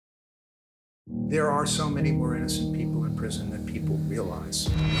There are so many more innocent people in prison than people realize.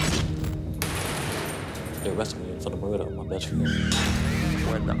 They arrested me for the murder of my best friend.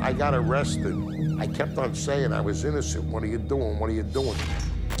 When I got arrested, I kept on saying I was innocent. What are you doing? What are you doing?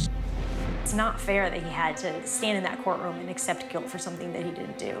 It's not fair that he had to stand in that courtroom and accept guilt for something that he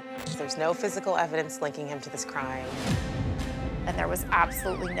didn't do. There's no physical evidence linking him to this crime. And there was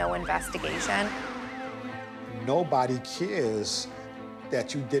absolutely no investigation. Nobody cares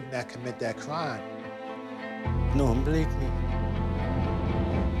that you did not commit that crime. No one believed me.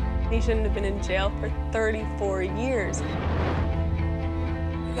 He shouldn't have been in jail for 34 years. You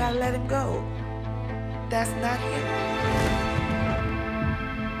gotta let him go. That's not him.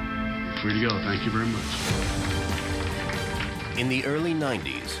 You're free to go. Thank you very much. In the early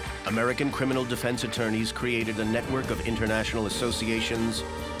 90s, American criminal defense attorneys created a network of international associations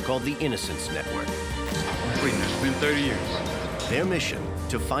called the Innocence Network. Wait, it's been 30 years. Their mission,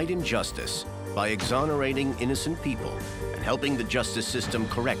 to fight injustice by exonerating innocent people and helping the justice system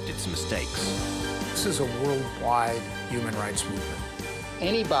correct its mistakes. This is a worldwide human rights movement.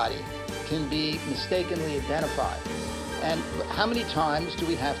 Anybody can be mistakenly identified. And how many times do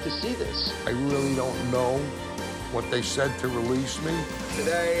we have to see this? I really don't know what they said to release me.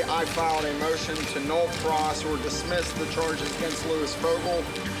 Today, I filed a motion to null pros or dismiss the charges against Louis Vogel.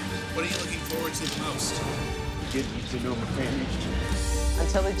 What are you looking forward to the most? Getting to know my family.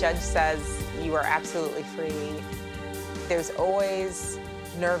 Until the judge says you are absolutely free, there's always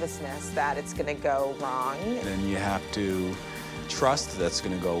nervousness that it's going to go wrong. And you have to trust that's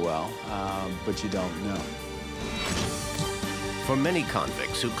going to go well, but you don't know. For many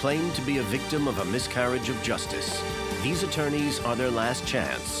convicts who claim to be a victim of a miscarriage of justice, these attorneys are their last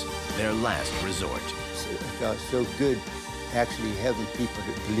chance, their last resort. It felt so good actually having people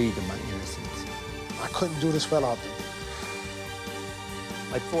that believe in my innocence. I couldn't do this without them.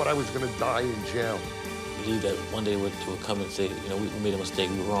 I thought I was going to die in jail. Believe that one day they would come and say, you know, we made a mistake,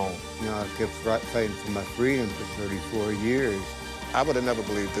 we were wrong. You know, I kept fighting for my freedom for 34 years. I would have never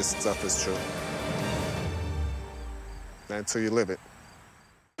believed this stuff is true. Not until you live it.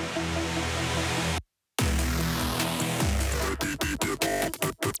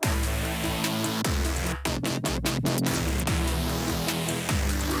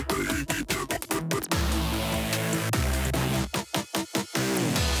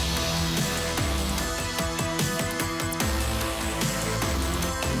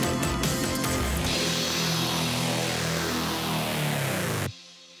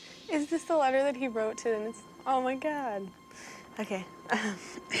 Is this the letter that he wrote to them? Oh my God. Okay.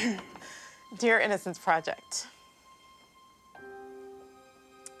 Dear Innocence Project,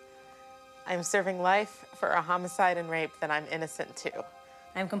 I'm serving life for a homicide and rape that I'm innocent to.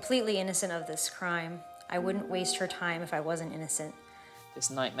 I'm completely innocent of this crime. I wouldn't waste her time if I wasn't innocent. This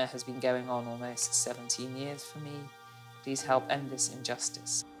nightmare has been going on almost 17 years for me. Please help end this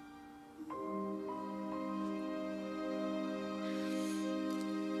injustice.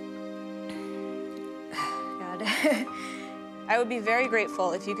 God. I would be very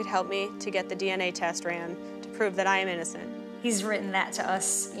grateful if you could help me to get the DNA test ran to prove that I am innocent. He's written that to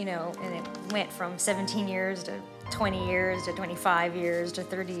us, you know, and it went from 17 years to 20 years to 25 years to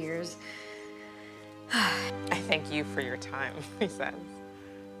 30 years. I thank you for your time, he says.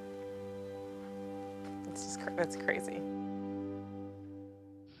 That's crazy.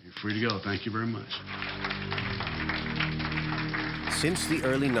 You're free to go. Thank you very much. Since the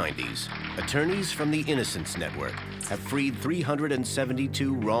early 90s, attorneys from the Innocence Network have freed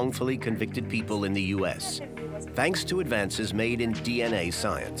 372 wrongfully convicted people in the U.S., thanks to advances made in DNA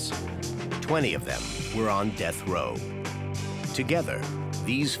science. 20 of them were on death row. Together,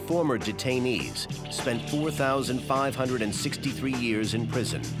 these former detainees spent 4,563 years in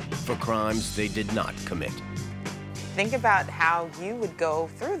prison for crimes they did not commit. Think about how you would go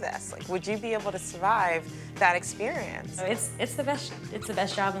through this. Like, would you be able to survive that experience? It's the best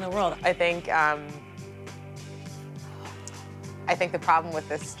job in the world. I think the problem with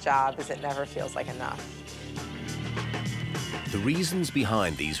this job is it never feels like enough. The reasons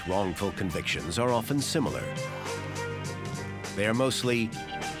behind these wrongful convictions are often similar. They are mostly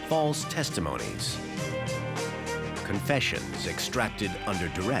false testimonies, confessions extracted under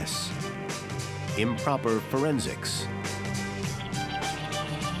duress, improper forensics,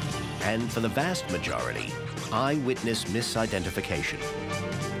 and for the vast majority, eyewitness misidentification.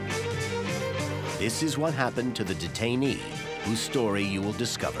 This is what happened to the detainee whose story you will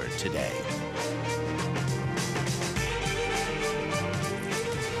discover today.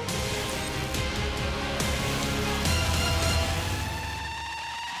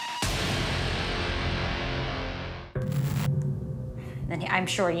 And I'm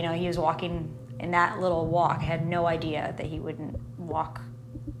sure, you know, he was walking in that little walk. I had no idea that he wouldn't walk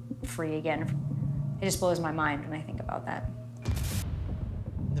free again. It just blows my mind when I think about that.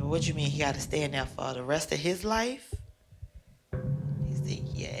 What do you mean he got to stay in there for the rest of his life? He said,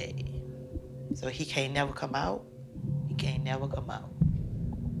 yay. So he can't never come out? He can't never come out.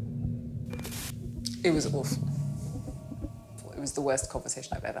 It was awful. It was the worst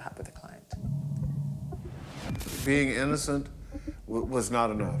conversation I've ever had with a client. Being innocent was not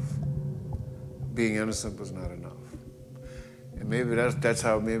enough. Being innocent was not enough. And maybe that's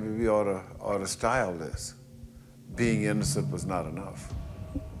how maybe we ought to style this. Being innocent was not enough.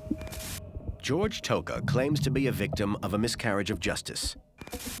 George Toka claims to be a victim of a miscarriage of justice.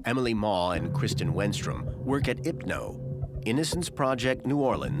 Emily Maw and Kristen Wenstrom work at IPNO, Innocence Project New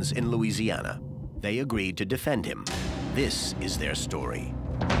Orleans in Louisiana. They agreed to defend him. This is their story.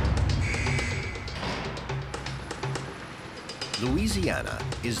 Louisiana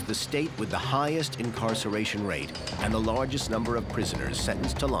is the state with the highest incarceration rate and the largest number of prisoners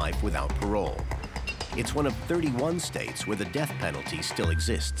sentenced to life without parole. It's one of 31 states where the death penalty still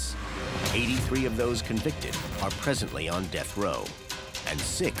exists. 83 of those convicted are presently on death row, and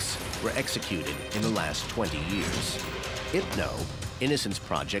 6 were executed in the last 20 years. IPNO, Innocence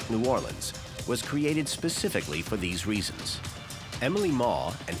Project New Orleans, was created specifically for these reasons. Emily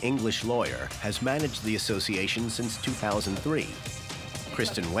Maw, an English lawyer, has managed the association since 2003.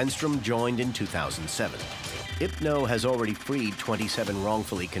 Kristen Wenstrom joined in 2007. IPNO has already freed 27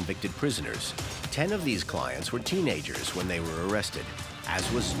 wrongfully convicted prisoners. 10 of these clients were teenagers when they were arrested,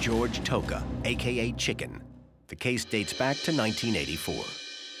 as was George Toka, aka Chicken. The case dates back to 1984.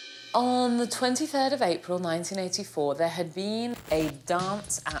 On the 23rd of April 1984, there had been a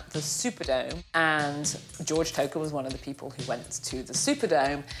dance at the Superdome, and George Toka was one of the people who went to the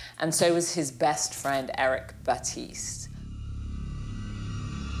Superdome, and so was his best friend, Eric Batiste.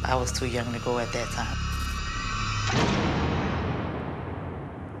 I was too young to go at that time.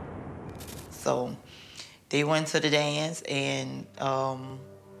 So they went to the dance, and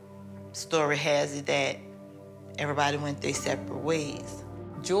story has it that everybody went their separate ways.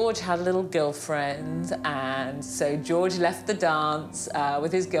 George had a little girlfriend, and so George left the dance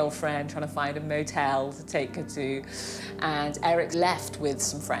with his girlfriend, trying to find a motel to take her to, and Eric left with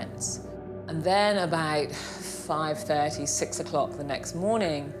some friends. And then about 5:30, 6 o'clock the next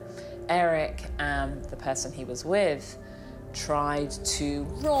morning, Eric and the person he was with tried to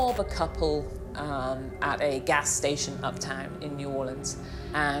rob a couple at a gas station uptown in New Orleans.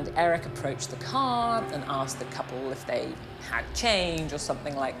 And Eric approached the car and asked the couple if they had change or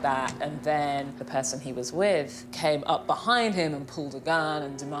something like that. And then the person he was with came up behind him and pulled a gun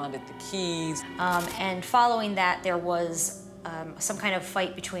and demanded the keys. And following that, there was some kind of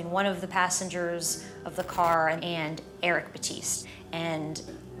fight between one of the passengers of the car and Eric Batiste. And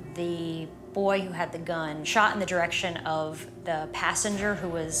the boy who had the gun shot in the direction of the passenger who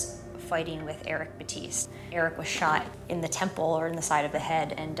was fighting with Eric Batiste. Eric was shot in the temple or in the side of the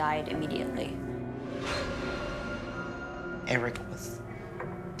head and died immediately. Eric was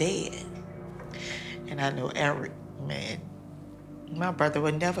dead. And I know Eric, man, my brother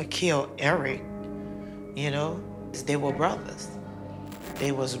would never kill Eric, you know? They were brothers.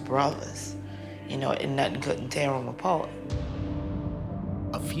 They was brothers, you know, and nothing couldn't tear them apart.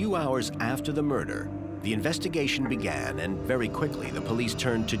 A few hours after the murder, the investigation began, and very quickly the police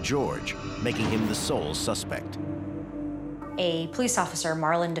turned to George, making him the sole suspect. A police officer,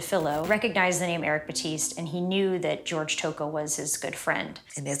 Marlon DeFillo, recognized the name Eric Batiste, and he knew that George Toka was his good friend.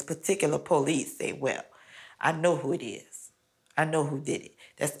 And this particular police say, well, I know who it is. I know who did it.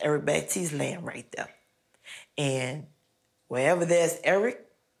 That's Eric Batiste's land right there. And wherever there's Eric,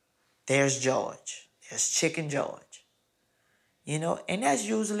 there's George. There's Chicken George. You know, and that's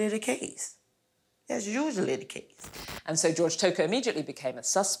usually the case. That's usually the case. And so George Toka immediately became a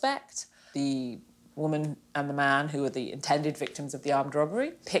suspect. The woman and the man who were the intended victims of the armed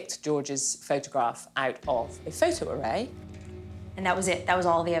robbery picked George's photograph out of a photo array. And that was it. That was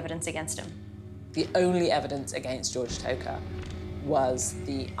all the evidence against him. The only evidence against George Toka was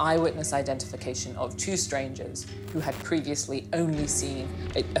the eyewitness identification of 2 strangers who had previously only seen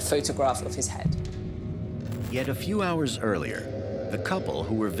a photograph of his head. Yet a few hours earlier, the couple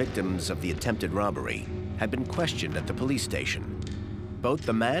who were victims of the attempted robbery had been questioned at the police station. Both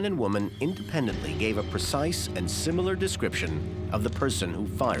the man and woman independently gave a precise and similar description of the person who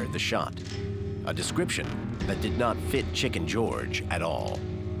fired the shot. A description that did not fit Chicken George at all.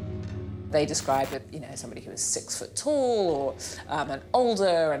 They described it, you know, somebody who was 6 foot tall or and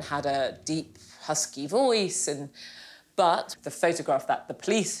older and had a deep, husky voice. But the photograph that the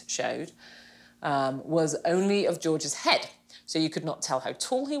police showed was only of George's head. So you could not tell how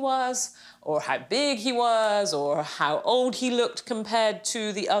tall he was, or how big he was, or how old he looked compared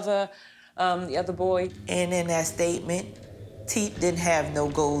to the other boy. And in that statement, teeth didn't have no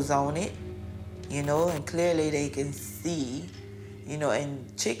goals on it, you know, and clearly they can see, you know,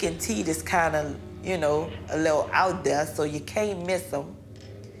 and chicken teeth is kind of, you know, a little out there, so you can't miss them.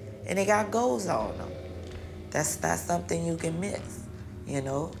 And they got goals on them. That's not something you can miss, you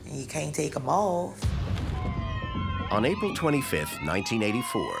know, and you can't take them off. On April 25th,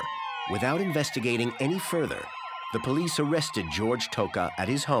 1984, without investigating any further, the police arrested George Toka at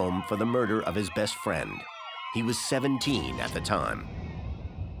his home for the murder of his best friend. He was 17 at the time.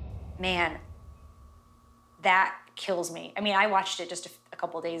 Man, that kills me. I mean, I watched it just a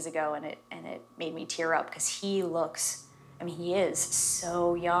couple days ago, and it made me tear up because he looks, I mean, he is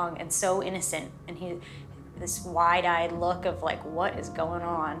so young and so innocent, and this wide-eyed look of like, what is going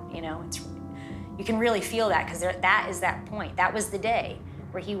on? You know, you can really feel that because that is that point. That was the day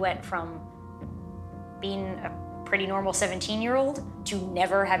where he went from being a pretty normal 17-year-old to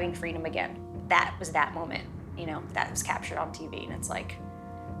never having freedom again. That was that moment, you know, that was captured on TV, and it's like,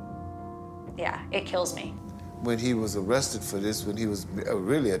 yeah, it kills me. When he was arrested for this, when he was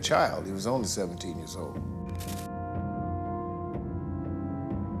really a child, he was only 17 years old.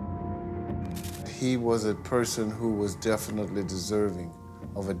 He was a person who was definitely deserving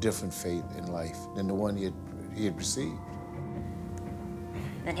of a different fate in life than the one he had received.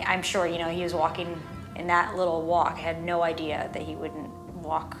 And I'm sure, you know, he was walking in that little walk. I had no idea that he wouldn't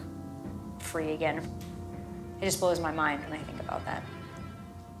walk free again. It just blows my mind when I think about that.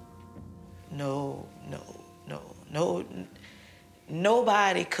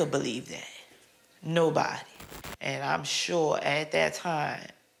 Nobody could believe that. Nobody. And I'm sure at that time,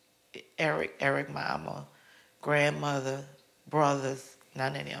 Eric mama, grandmother, brothers,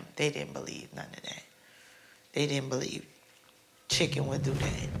 none of them, they didn't believe none of that. They didn't believe chicken would do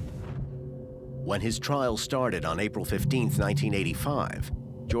that. When his trial started on April 15th, 1985,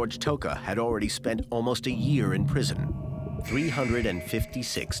 George Toka had already spent almost a year in prison,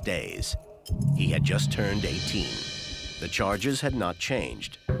 356 days. He had just turned 18. The charges had not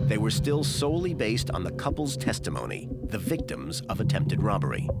changed. They were still solely based on the couple's testimony, the victims of attempted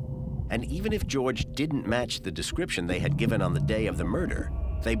robbery. And even if George didn't match the description they had given on the day of the murder,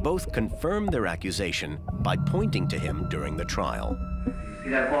 they both confirmed their accusation by pointing to him during the trial. See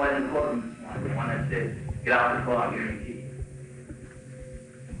that boy in the courtroom? The one that said, get out of the car, give me the key.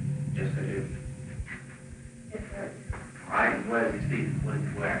 Yes, I do. Yes, sir. All right, where's his feet? What is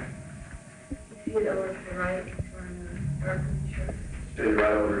he wearing? See it over to the right, on the dark shirt. Stood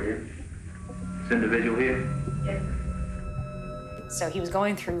right over here. This individual here? Yes, sir. So he was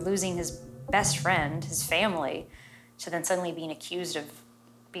going through losing his best friend, his family, to then suddenly being accused of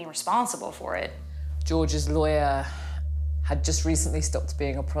being responsible for it. George's lawyer had just recently stopped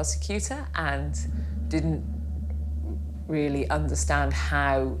being a prosecutor and didn't really understand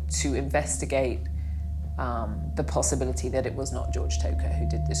how to investigate the possibility that it was not George Toka who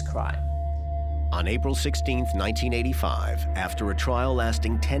did this crime. On April 16th, 1985, after a trial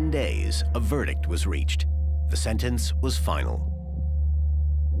lasting 10 days, a verdict was reached. The sentence was final.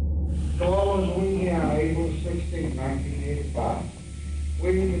 Florence, Louisiana, April 16, 1985. We,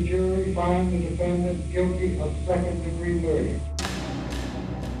 the jury, find the defendant guilty of second-degree murder.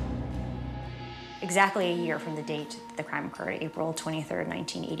 Exactly a year from the date the crime occurred, April 23rd,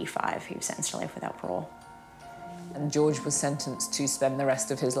 1985, he was sentenced to life without parole. And George was sentenced to spend the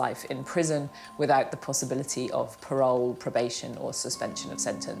rest of his life in prison without the possibility of parole, probation, or suspension of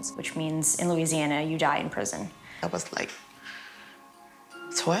sentence. Which means in Louisiana, you die in prison. I was like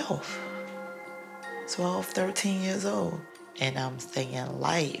 12, 13 years old. And I'm thinking,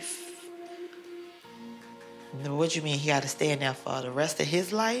 life. What do you mean he got to stay in there for the rest of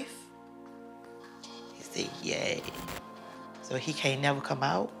his life? He said, yay. So he can't never come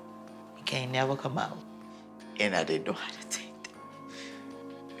out? He can't never come out. And I didn't know how to take that.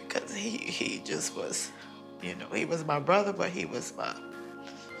 Because he just was, you know, he was my brother, but he was my,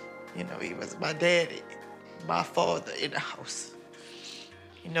 you know, he was my daddy, my father in the house.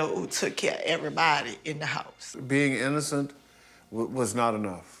 You know, who took care of everybody in the house. Being innocent was not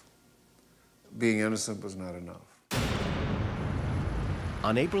enough. Being innocent was not enough.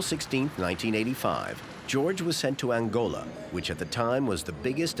 On April 16, 1985, George was sent to Angola, which at the time was the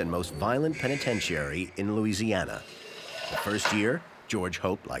biggest and most violent penitentiary in Louisiana. The first year, George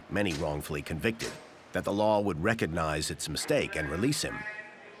hoped, like many wrongfully convicted, that the law would recognize its mistake and release him.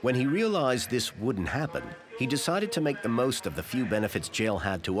 When he realized this wouldn't happen, he decided to make the most of the few benefits jail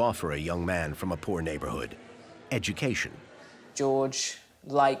had to offer a young man from a poor neighborhood: education. George,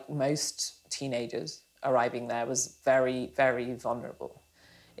 like most teenagers, arriving there was very, very vulnerable.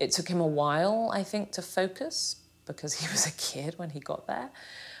 It took him a while, I think, to focus because he was a kid when he got there.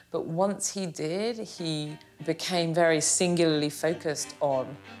 But once he did, he became very singularly focused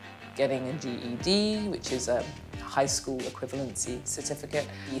on getting a GED, which is a high school equivalency certificate.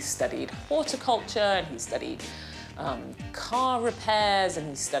 He studied horticulture, and he studied car repairs, and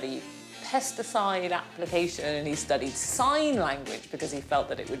he studied pesticide application, and he studied sign language because he felt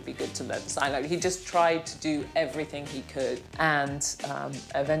that it would be good to learn sign language. He just tried to do everything he could, and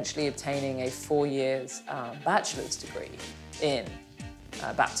eventually obtaining a 4-year bachelor's degree in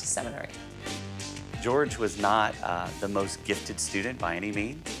Baptist Seminary. George was not the most gifted student by any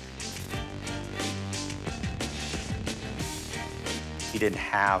means. He didn't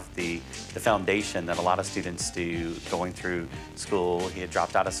have the foundation that a lot of students do going through school. He had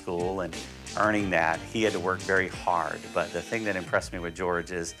dropped out of school, and earning that, he had to work very hard. But the thing that impressed me with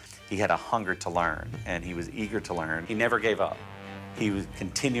George is he had a hunger to learn, and he was eager to learn. He never gave up. He would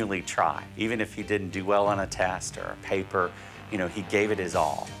continually try. Even if he didn't do well on a test or a paper, you know, he gave it his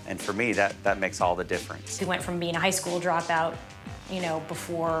all. And for me, that makes all the difference. He went from being a high school dropout, you know,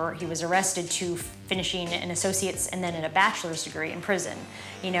 before he was arrested, to finishing an associate's and then a bachelor's degree in prison.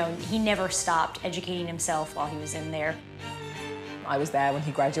 You know, he never stopped educating himself while he was in there. I was there when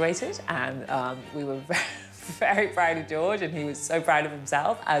he graduated, and we were very proud of George, and he was so proud of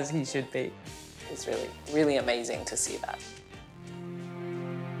himself, as he should be. It's really, really amazing to see that.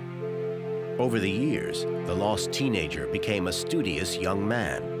 Over the years, the lost teenager became a studious young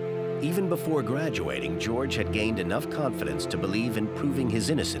man. Even before graduating, George had gained enough confidence to believe in proving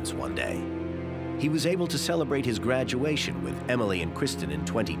his innocence one day. He was able to celebrate his graduation with Emily and Kristen in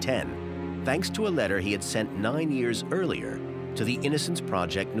 2010, thanks to a letter he had sent 9 years earlier to the Innocence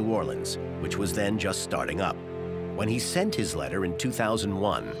Project New Orleans, which was then just starting up. When he sent his letter in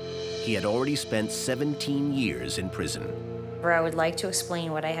 2001, he had already spent 17 years in prison. I would like to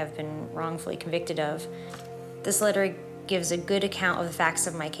explain what I have been wrongfully convicted of. This letter gives a good account of the facts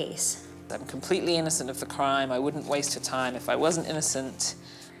of my case. I'm completely innocent of the crime. I wouldn't waste your time if I wasn't innocent.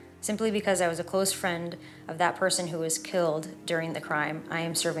 Simply because I was a close friend of that person who was killed during the crime, I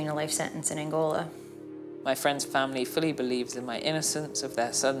am serving a life sentence in Angola. My friend's family fully believes in my innocence of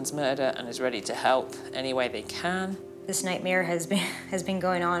their son's murder and is ready to help any way they can. This nightmare has been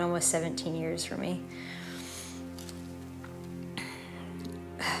going on almost 17 years for me.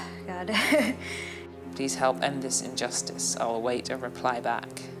 God. Please help end this injustice. I will await a reply back.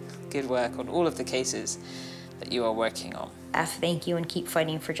 Good work on all of the cases that you are working on. Thank you, and keep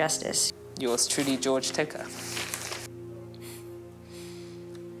fighting for justice. Yours truly, George Toker.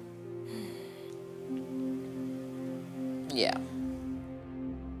 Yeah.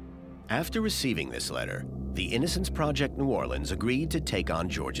 After receiving this letter, the Innocence Project New Orleans agreed to take on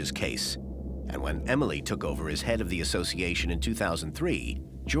George's case. And when Emily took over as head of the association in 2003,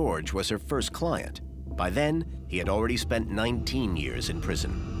 George was her first client. By then, he had already spent 19 years in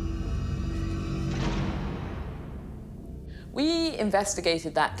prison. We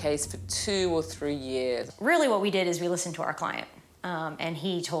investigated that case for 2 or 3 years. Really what we did is we listened to our client, and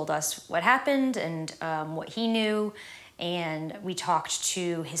he told us what happened and what he knew, and we talked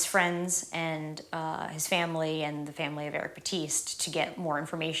to his friends and his family and the family of Eric Batiste to get more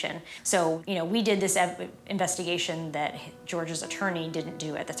information. So, you know, we did this investigation that George's attorney didn't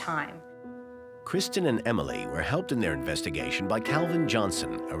do at the time. Kristen and Emily were helped in their investigation by Calvin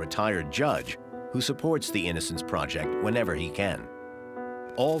Johnson, a retired judge who supports the Innocence Project whenever he can.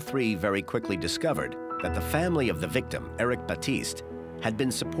 All three very quickly discovered that the family of the victim, Eric Batiste, had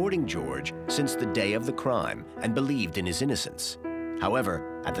been supporting George since the day of the crime and believed in his innocence.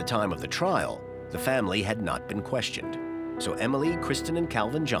 However, at the time of the trial, the family had not been questioned. So Emily, Kristen, and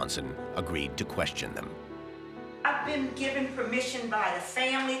Calvin Johnson agreed to question them. I've been given permission by the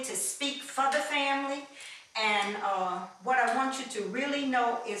family to speak for the family. And what I want you to really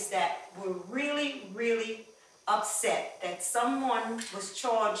know is that we're really, really upset that someone was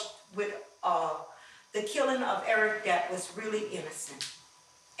charged with the killing of Eric that was really innocent.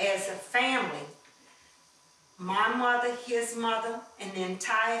 As a family, my mother, his mother, and the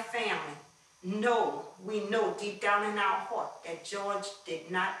entire family we know deep down in our heart that George did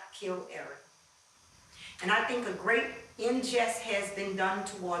not kill Eric. And I think a great injustice has been done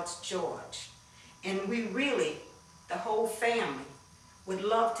towards George. And we really, the whole family, would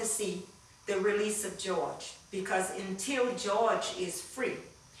love to see the release of George, because until George is free,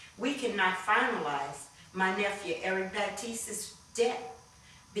 we cannot finalize my nephew Eric Batiste's death,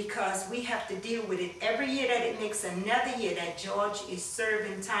 because we have to deal with it every year that it makes another year that George is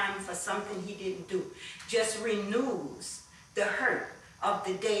serving time for something he didn't do. Just renews the hurt of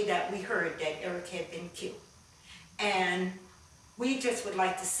the day that we heard that Eric had been killed. And we just would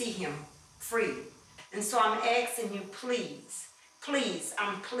like to see him free. And so I'm asking you, please, please,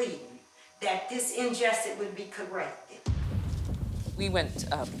 I'm pleading that this injustice would be corrected. We went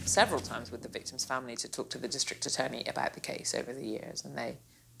several times with the victim's family to talk to the district attorney about the case over the years, and they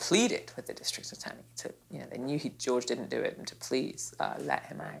pleaded with the district attorney to, they knew George didn't do it, and to please let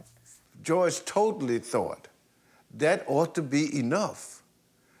him out. George totally thought that ought to be enough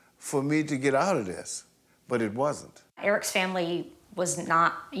for me to get out of this, but it wasn't. Eric's family was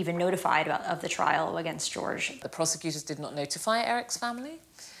not even notified of the trial against George. The prosecutors did not notify Eric's family,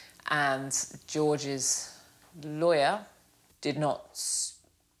 and George's lawyer did not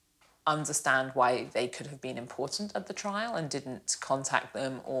understand why they could have been important at the trial and didn't contact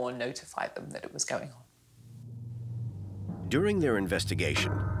them or notify them that it was going on. During their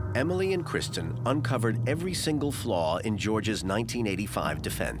investigation, Emily and Kristen uncovered every single flaw in George's 1985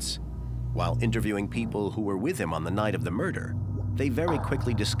 defense. While interviewing people who were with him on the night of the murder, they very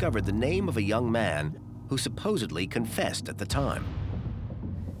quickly discovered the name of a young man who supposedly confessed at the time.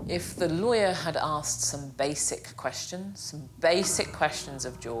 If the lawyer had asked some basic questions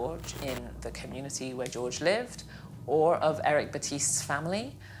of George in the community where George lived, or of Eric Batiste's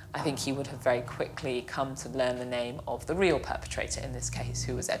family, I think he would have very quickly come to learn the name of the real perpetrator in this case,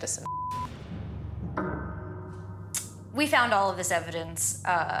 who was Edison. We found all of this evidence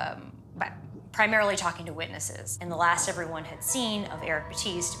by primarily talking to witnesses. And the last everyone had seen of Eric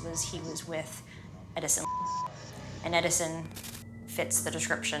Batiste was he was with Edison. And Edison fits the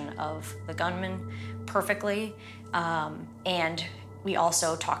description of the gunman perfectly. And we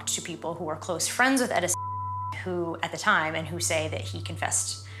also talked to people who were close friends with Edison, who at the time, and who say that he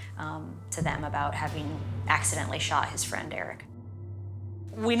confessed to them about having accidentally shot his friend Eric.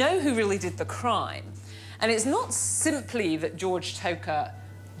 We know who really did the crime, and it's not simply that George Toker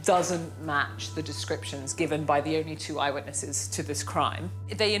doesn't match the descriptions given by the only two eyewitnesses to this crime.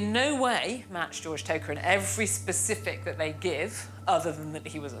 They in no way match George Toker in every specific that they give, other than that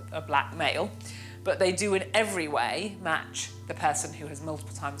he was a black male, but they do in every way match the person who has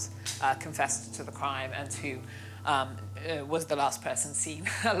multiple times confessed to the crime and who was the last person seen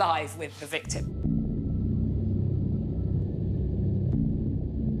alive with the victim.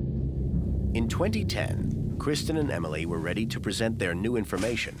 In 2010, Kristen and Emily were ready to present their new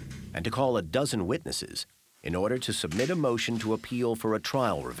information and to call a dozen witnesses in order to submit a motion to appeal for a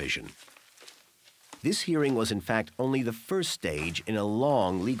trial revision. This hearing was in fact only the first stage in a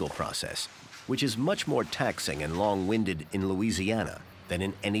long legal process, which is much more taxing and long-winded in Louisiana than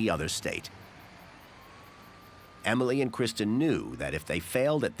in any other state. Emily and Kristen knew that if they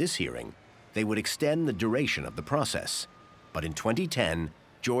failed at this hearing, they would extend the duration of the process. But in 2010,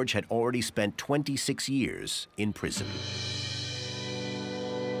 George had already spent 26 years in prison.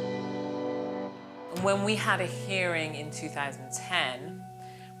 When we had a hearing in 2010,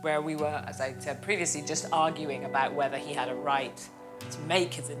 where we were, as I said previously, just arguing about whether he had a right to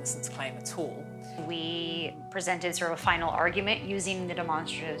make his innocence claim at all. We presented sort of a final argument using the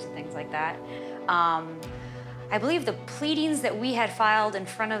demonstratives and things like that. I believe the pleadings that we had filed in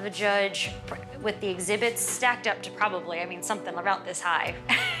front of the judge with the exhibits stacked up to probably, something about this high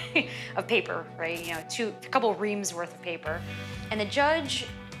of paper, right? A couple reams worth of paper. And the judge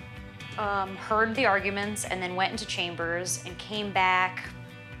heard the arguments and then went into chambers and came back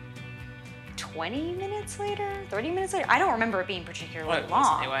 20 minutes later, 30 minutes later. I don't remember it being particularly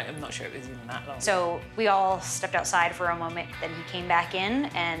long. I'm not sure it was even that long. So we all stepped outside for a moment, then he came back in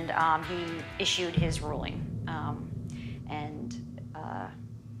and he issued his ruling.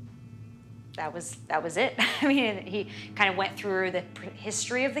 That was it. He kind of went through the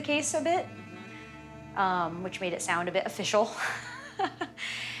history of the case a bit, which made it sound a bit official.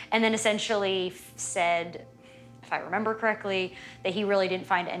 And then essentially said, if I remember correctly, that he really didn't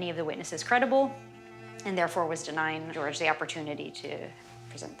find any of the witnesses credible and therefore was denying George the opportunity to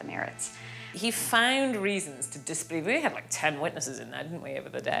present the merits. He found reasons to disbelieve. We had like 10 witnesses in there, didn't we, over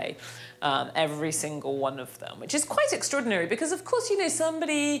the day? Every single one of them, which is quite extraordinary because, of course,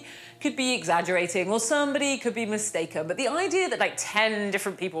 somebody could be exaggerating or somebody could be mistaken. But the idea that like 10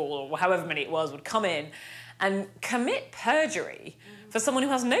 different people, or however many it was, would come in and commit perjury for someone who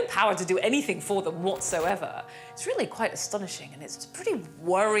has no power to do anything for them whatsoever, it's really quite astonishing. And it's a pretty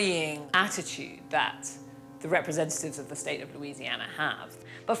worrying attitude that the representatives of the state of Louisiana have.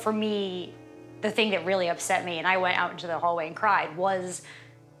 But for me, the thing that really upset me, and I went out into the hallway and cried, was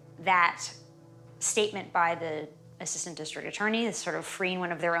that statement by the assistant district attorney, sort of freeing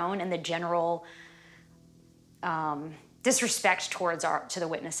one of their own, and the general disrespect towards to the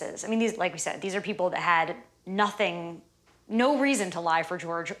witnesses. These, like we said, these are people that had nothing no reason to lie for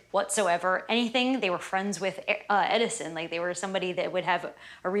George whatsoever. Anything, they were friends with Edison. Like, they were somebody that would have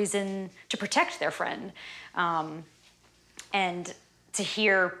a reason to protect their friend. And to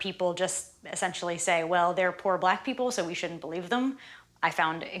hear people just essentially say, well, they're poor black people, so we shouldn't believe them, I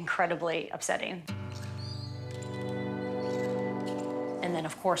found incredibly upsetting. And then,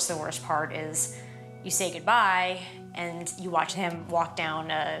 of course, the worst part is you say goodbye and you watch him walk down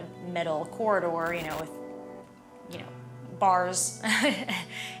a metal corridor, you know, with, you know, bars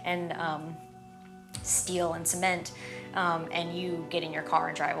and steel and cement, and you get in your car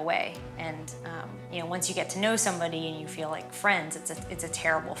and drive away. And you know, once you get to know somebody and you feel like friends, it's a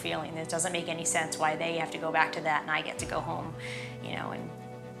terrible feeling. It doesn't make any sense why they have to go back to that and I get to go home, you know, and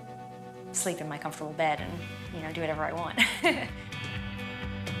sleep in my comfortable bed and, you know, do whatever I want.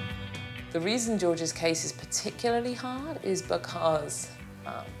 The reason George's case is particularly hard is because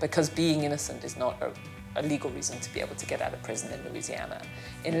being innocent is not a legal reason to be able to get out of prison in Louisiana,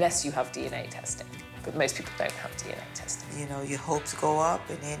 unless you have DNA testing. But most people don't have DNA testing. You know, your hopes go up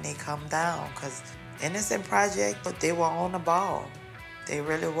and then they come down, because Innocent Project, but they were on the ball. They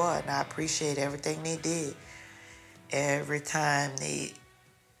really were, and I appreciate everything they did. Every time they,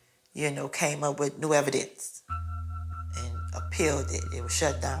 you know, came up with new evidence and appealed it, it was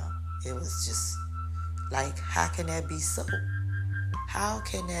shut down. It was just like, how can that be so? How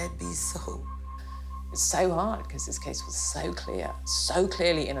can that be so? It's so hard because his case was so clear, so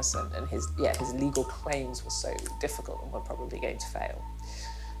clearly innocent, and his legal claims were so difficult and were probably going to fail.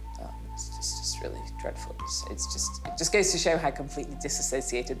 It's just really dreadful. It just goes to show how completely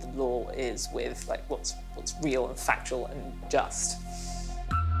disassociated the law is with like what's real and factual and just.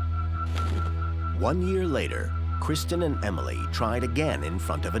 1 year later, Kristen and Emily tried again in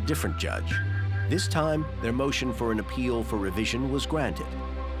front of a different judge. This time, their motion for an appeal for revision was granted.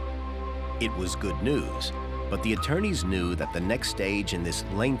 It was good news, but the attorneys knew that the next stage in this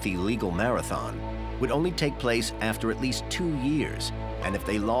lengthy legal marathon would only take place after at least 2 years, and if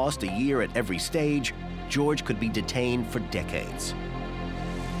they lost a year at every stage, George could be detained for decades.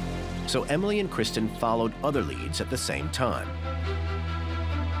 So Emily and Kristen followed other leads at the same time.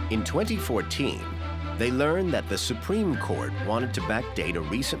 In 2014, they learned that the Supreme Court wanted to backdate a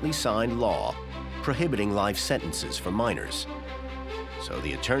recently signed law prohibiting life sentences for minors. So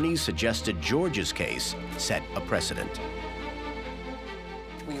the attorneys suggested George's case set a precedent.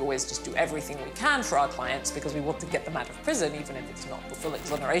 We always just do everything we can for our clients because we want to get them out of prison, even if it's not the full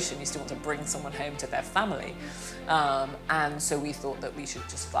exoneration. You still want to bring someone home to their family. And so we thought that we should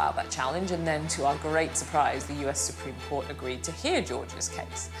just file that challenge. And then, to our great surprise, the US Supreme Court agreed to hear George's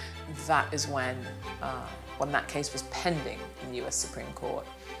case. That is when that case was pending in the US Supreme Court.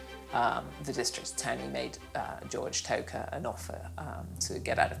 The district attorney made George Toker an offer to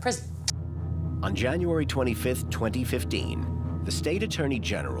get out of prison. On January 25th, 2015, the state attorney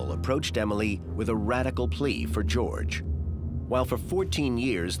general approached Emily with a radical plea for George. While for 14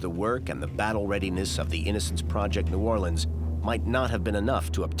 years the work and the battle readiness of the Innocence Project New Orleans might not have been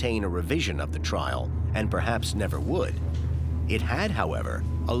enough to obtain a revision of the trial, and perhaps never would, it had, however,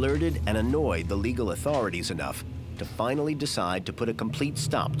 alerted and annoyed the legal authorities enough to finally decide to put a complete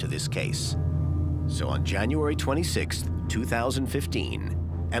stop to this case. So on January 26,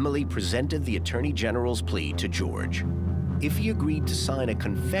 2015, Emily presented the Attorney General's plea to George. If he agreed to sign a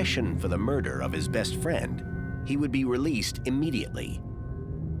confession for the murder of his best friend, he would be released immediately.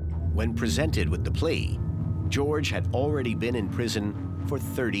 When presented with the plea, George had already been in prison for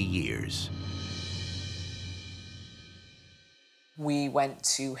 30 years. We went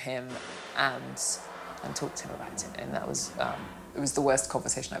to him and talked to him about it, and that was it was the worst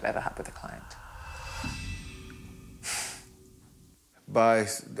conversation I've ever had with a client. By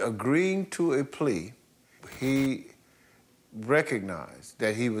agreeing to a plea, he recognized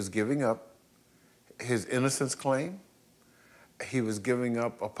that he was giving up his innocence claim. He was giving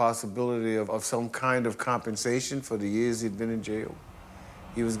up a possibility of some kind of compensation for the years he'd been in jail.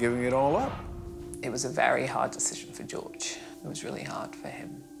 He was giving it all up. It was a very hard decision for George. It was really hard for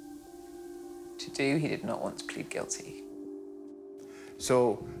him to do. He did not want to plead guilty.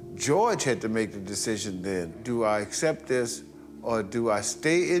 So George had to make the decision then, do I accept this or do I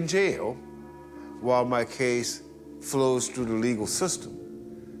stay in jail while my case flows through the legal system?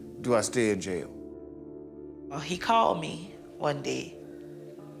 Do I stay in jail? Well, he called me one day,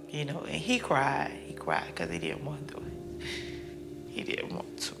 you know, and he cried. He cried because he didn't want to do it. He didn't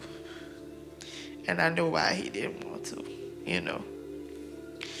want to. And I know why he didn't want to, you know.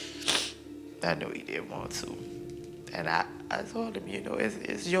 I know he didn't want to. And I told him, you know,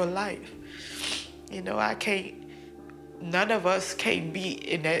 it's your life. You know, none of us can be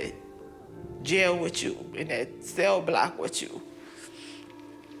in that jail with you, in that cell block with you.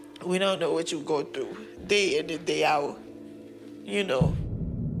 We don't know what you go through day in and day out, you know.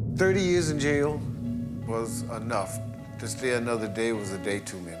 30 years in jail was enough. To stay another day was a day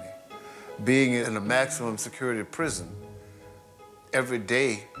too many. Being in a maximum security prison, every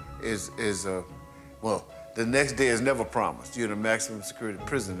day is well, the next day is never promised. You're in a maximum security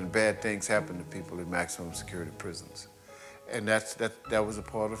prison and bad things happen to people in maximum security prisons. And that was a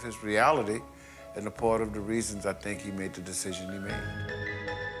part of his reality and a part of the reasons I think he made the decision he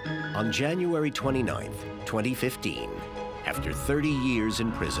made. On January 29th, 2015, after 30 years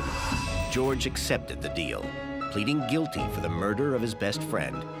in prison, George accepted the deal, pleading guilty for the murder of his best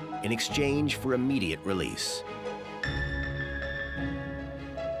friend in exchange for immediate release.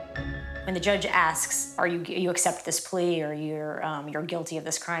 When the judge asks, you accept this plea or you're guilty of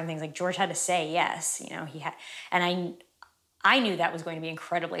this crime, things like George had to say yes, you know, and I knew that was going to be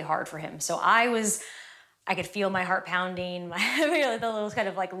incredibly hard for him. So I could feel my heart pounding, the little kind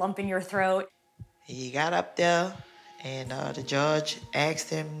of like lump in your throat. He got up there and the judge asked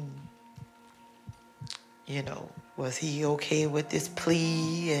him, you know, was he okay with this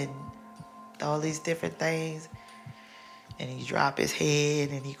plea and all these different things? And he dropped his head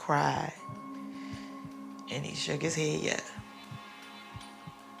and he cried. And he shook his head, yeah.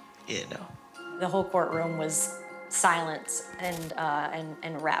 You know. The whole courtroom was silent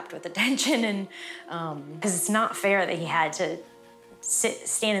and wrapped with attention, and because it's not fair that he had to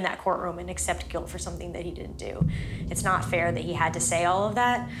stand in that courtroom and accept guilt for something that he didn't do. It's not fair that he had to say all of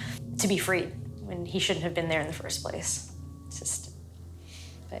that to be freed when he shouldn't have been there in the first place. It's just,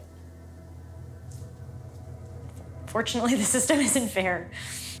 but fortunately the system isn't fair.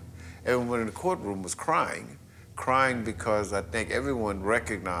 Everyone in the courtroom was crying because I think everyone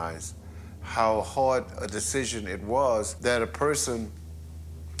recognized how hard a decision it was that a person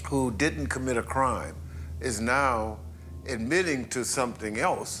who didn't commit a crime is now admitting to something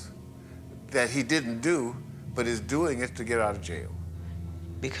else that he didn't do, but is doing it to get out of jail.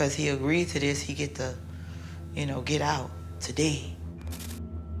 Because he agreed to this, he get to, you know, get out today.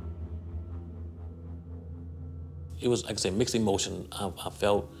 It was, like I said, mixed emotion. I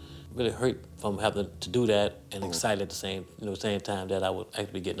felt really hurt from having to do that and excited at the same time that I would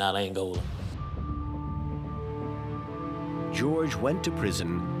actually be getting out of Angola. George went to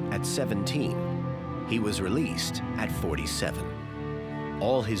prison at 17. He was released at 47.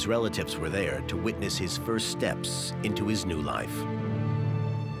 All his relatives were there to witness his first steps into his new life.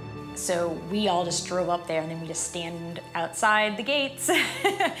 So we all just drove up there, and then we just stand outside the gates.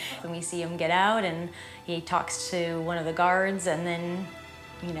 And we see him get out, and he talks to one of the guards, and then,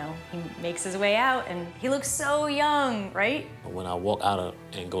 you know, he makes his way out, and he looks so young, right? When I walked out of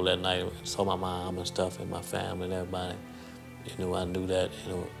Angola that night and saw my mom and stuff and my family and everybody, you know, I knew that,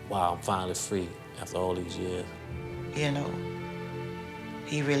 you know, wow, I'm finally free after all these years. You know,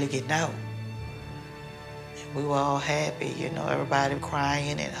 he really getting out. We were all happy, you know, everybody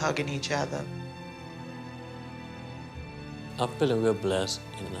crying and hugging each other. I'm feeling real blessed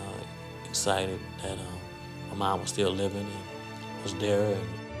and excited that my mom was still living and was there. And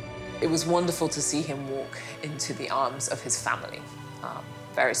it was wonderful to see him walk into the arms of his family.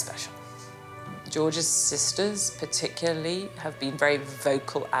 Very special. George's sisters, particularly, have been very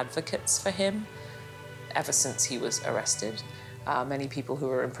vocal advocates for him ever since he was arrested. Many people who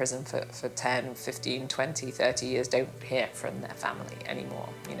are in prison for 10, 15, 20, 30 years don't hear from their family anymore.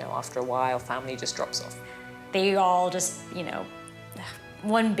 You know, after a while, family just drops off. They all just, you know,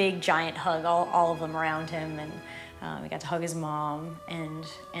 one big giant hug, all of them around him, and we got to hug his mom, and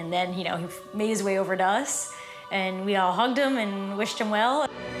then, you know, he made his way over to us, and we all hugged him and wished him well.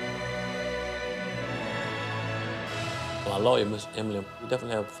 My lawyer, Miss Emily, we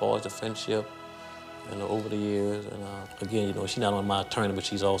definitely have forged a friendship, you know, over the years. And again, you know, she's not only my attorney, but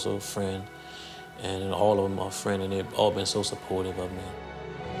she's also a friend. And you know, all of them are friends, and they've all been so supportive of me.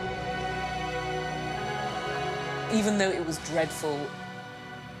 Even though it was dreadful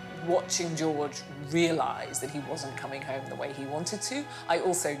watching George realize that he wasn't coming home the way he wanted to, I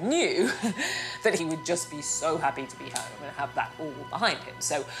also knew that he would just be so happy to be home and have that all behind him.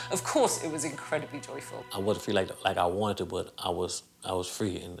 So, of course, it was incredibly joyful. I wasn't feel like I wanted to, but I was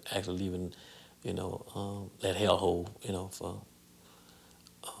free and actually leaving, you know, that hellhole, you know, for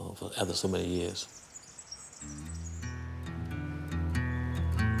after so many years.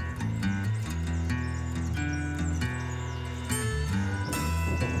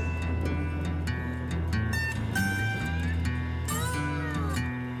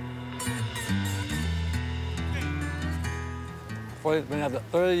 It's been after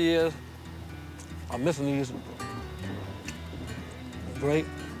 30 years of missing these great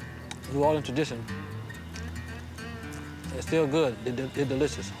New Orleans tradition. It's still good. They're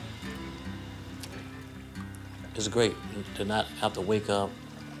delicious. It's great to not have to wake up,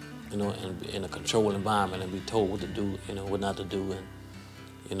 you know, and be in a controlled environment and be told what to do, you know, what not to do, and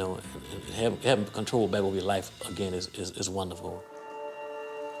you know, and having control back over your life again is wonderful.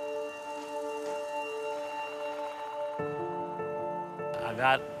 I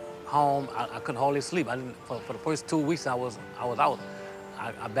got home. I couldn't hardly sleep. I didn't for the first 2 weeks I was out.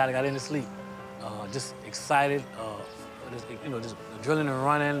 I barely got any sleep. Just excited. Just, you know, just drilling and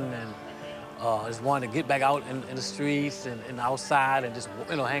running, and just wanted to get back out in the streets and outside and just,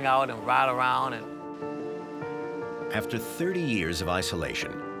 you know, hang out and ride around. And after 30 years of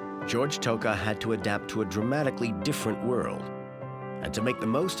isolation, George Toka had to adapt to a dramatically different world. And to make the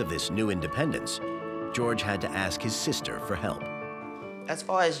most of this new independence, George had to ask his sister for help. As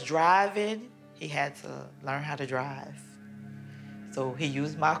far as driving, he had to learn how to drive. So he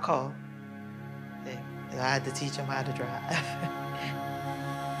used my car, and I had to teach him how to drive.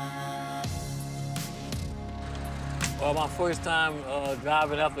 Well, my first time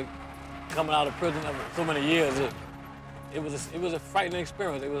driving after coming out of prison after so many years, it was a frightening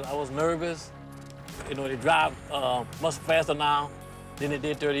experience. I was nervous. You know, they drive much faster now than they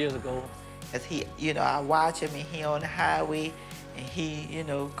did 30 years ago. As he, you know, I watch him and he on the highway and he, you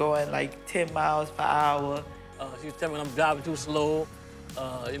know, going like 10 miles per hour. She was telling me I'm driving too slow.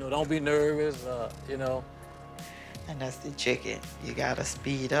 You know, don't be nervous, you know. And that's the chicken. You gotta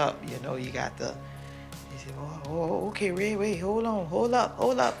speed up, you know, you got to, he said, oh, okay, wait, hold on, hold up.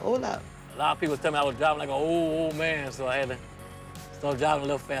 A lot of people tell me I was driving like an old man, so I had to start driving a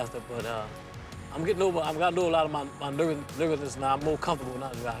little faster, but I'm getting over a lot of my nervousness now. I'm more comfortable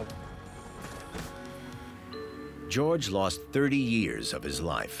not driving. George lost 30 years of his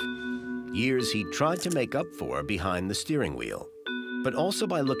life. Years he tried to make up for behind the steering wheel, but also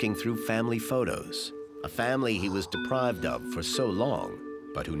by looking through family photos, a family he was deprived of for so long,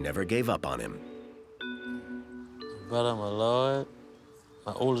 but who never gave up on him. Brother, my Lord,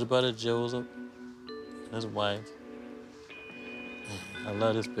 my oldest brother, Joseph, and his wife. I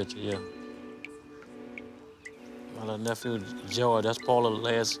love this picture, yeah. My little nephew, George, that's Paula's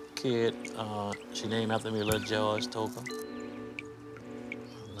last kid. She named after me, little George Toka.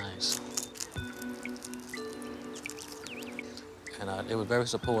 Nice. And they were very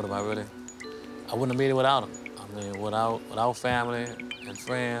supportive, I wouldn't have made it without them. I mean, without family and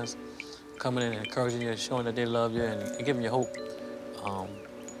friends coming in and encouraging you, showing that they love you and giving you hope.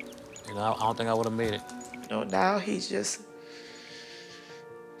 You know, I don't think I would have made it. You know, now he's just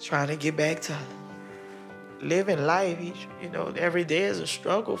trying to get back to living life. You know, every day is a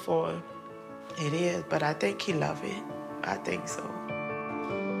struggle for him. It is, but I think he loves it. I think so.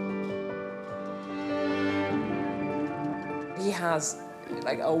 He has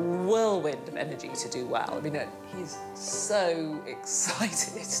like a whirlwind of energy to do well. I mean, he's so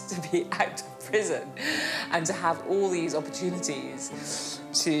excited to be out of prison and to have all these opportunities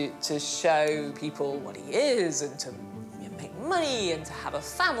to show people what he is and to make money and to have a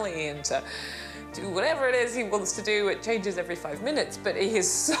family and to do whatever it is he wants to do. It changes every 5 minutes, but he is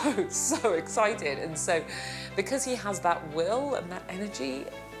so excited. And so because he has that will and that energy,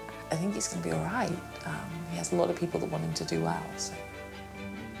 I think he's going to be all right. He has a lot of people that want him to do well. So.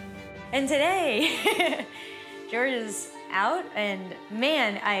 And today, George is out, and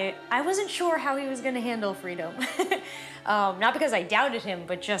man, I wasn't sure how he was going to handle freedom. Not because I doubted him,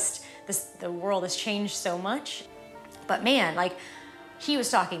 but just the world has changed so much. But man, like, he was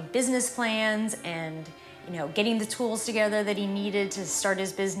talking business plans and, you know, getting the tools together that he needed to start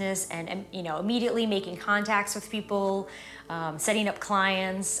his business and you know, immediately making contacts with people, setting up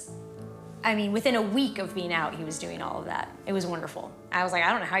clients. I mean, within a week of being out, he was doing all of that. It was wonderful. I was like,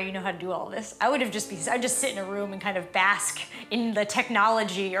 I don't know how you know how to do all of this. I'd just sit in a room and kind of bask in the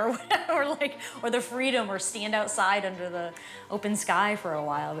technology or the freedom, or stand outside under the open sky for a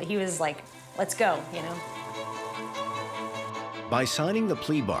while. But he was like, let's go, you know? By signing the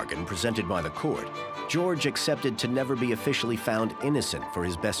plea bargain presented by the court, George accepted to never be officially found innocent for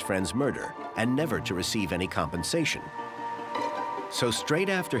his best friend's murder and never to receive any compensation. So straight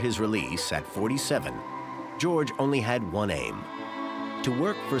after his release at 47, George only had one aim: to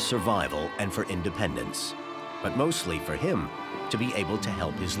work for survival and for independence, but mostly for him to be able to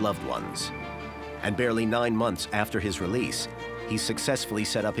help his loved ones. And barely 9 months after his release, he successfully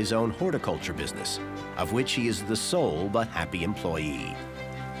set up his own horticulture business, of which he is the sole but happy employee.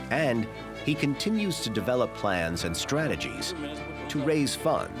 And he continues to develop plans and strategies to raise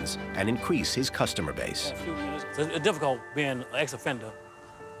funds and increase his customer base. It's difficult being an ex-offender,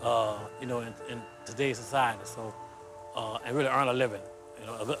 you know, in today's society. So, and really earn a living.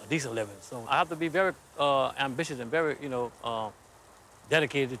 a decent living. So I have to be very ambitious and very,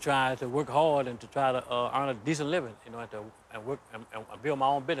 dedicated to try to work hard and to try to earn a decent living, and work and build my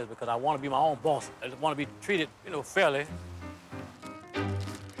own business because I want to be my own boss. I just want to be treated, fairly.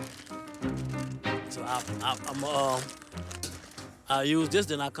 So I'll use this,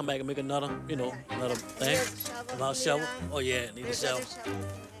 then I'll come back and make another, another thing. About shovel. Oh yeah, need a shovel.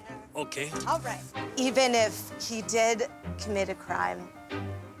 Okay. All right. Even if he did commit a crime,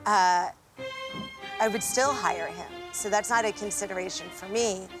 I would still hire him. So that's not a consideration for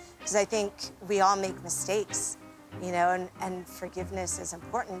me, because I think we all make mistakes, and forgiveness is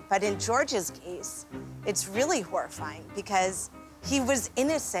important. But in George's case, it's really horrifying because he was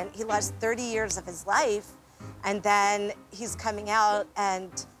innocent. He lost 30 years of his life, and then he's coming out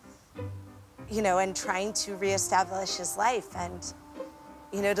and, and trying to reestablish his life. And,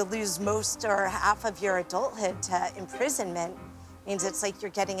 to lose most or half of your adulthood to imprisonment means it's like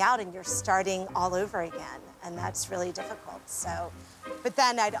you're getting out and you're starting all over again. And that's really difficult. So, but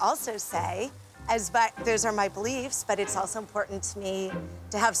then I'd also say, those are my beliefs, but it's also important to me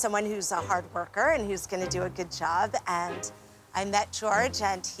to have someone who's a hard worker and who's going to do a good job. And I met George,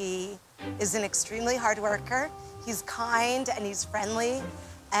 and he is an extremely hard worker. He's kind and he's friendly,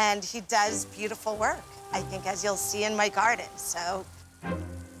 and he does beautiful work, I think, as you'll see in my garden. So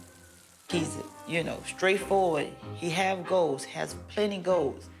he's, straightforward. He have goals, has plenty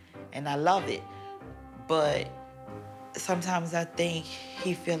goals, and I love it. But sometimes I think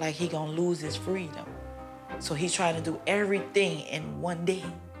he feel like he gonna lose his freedom. So he's trying to do everything in one day.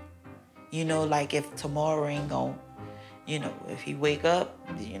 Like if tomorrow ain't gonna, if he wake up,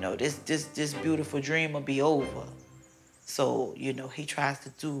 this beautiful dream will be over. So, he tries to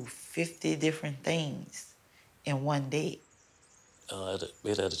do 50 different things in one day. As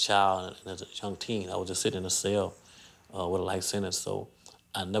a child and as a young teen, I was just sitting in a cell with a life sentence, so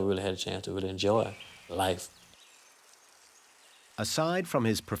I never really had a chance to really enjoy life. Aside from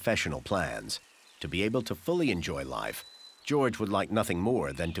his professional plans, to be able to fully enjoy life, George would like nothing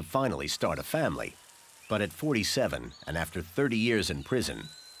more than to finally start a family. But at 47, and after 30 years in prison,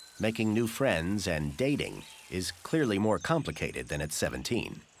 making new friends and dating is clearly more complicated than at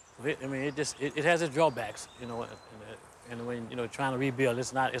 17. It has its drawbacks, and when, trying to rebuild,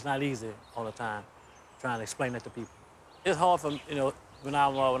 it's not easy all the time, trying to explain that to people. It's hard for, when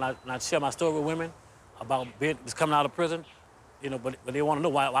I share my story with women about just coming out of prison, but they want to know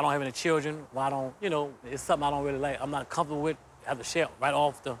why I don't have any children, why I don't, it's something I don't really like. I'm not comfortable with. I have to share right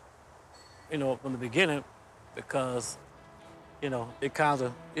off the, from the beginning, because, it kind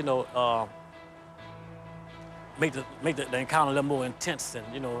of, make the encounter a little more intense than,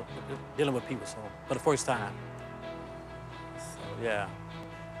 dealing with people, so, for the first time. So, yeah.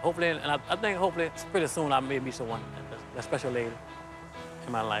 Hopefully, and I think hopefully pretty soon I may meet someone, a special lady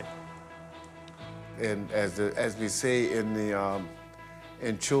in my life. And as we say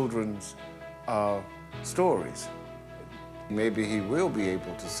in children's stories, maybe he will be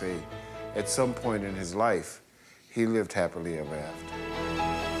able to say at some point in his life, he lived happily ever after.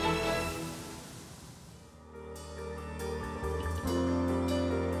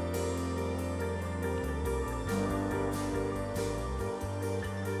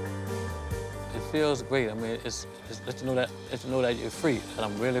 It feels great. I mean, it's let you know that you're free, that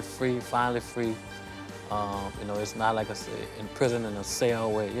I'm really free, finally free. It's not like in prison in a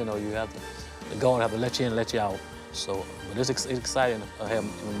cell where you have to go and have to let you in, let you out. So, but it's exciting to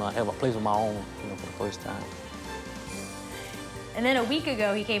have a place of my own, for the first time. And then a week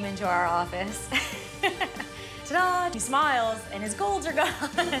ago, he came into our office. Ta-da! He smiles, and his golds are gone.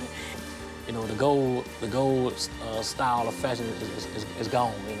 The gold style of fashion is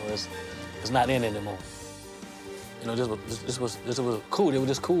gone. It's not in anymore. This was cool. They were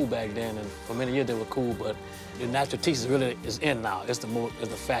just cool back then, and for many years they were cool. But the natural teachers really is in now. It's the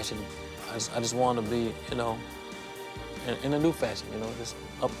fashion. I just want to be, in a new fashion. Just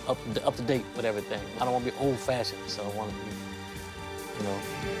up to date with everything. I don't want to be old fashioned, so I want to be,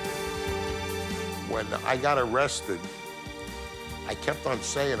 When I got arrested, I kept on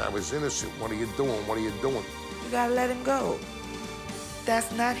saying I was innocent. What are you doing? What are you doing? You gotta let him go.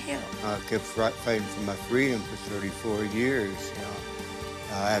 That's not him. I kept fighting for my freedom for 34 years,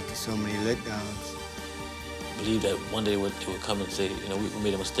 after so many letdowns. I believe that one day they would come and say, we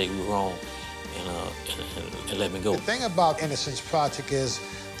made a mistake, we were wrong, and let me go. The thing about Innocence Project is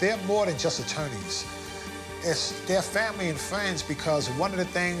they're more than just attorneys. They're family and friends, because one of the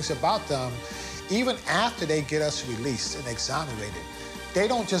things about them, even after they get us released and exonerated, they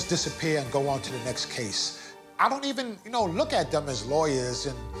don't just disappear and go on to the next case. I don't even, look at them as lawyers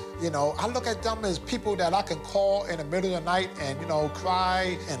and, You know, I look at them as people that I can call in the middle of the night and, you know,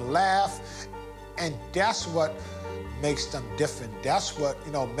 cry and laugh. And that's what makes them different. That's what,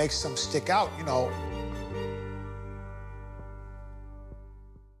 you know, makes them stick out, you know.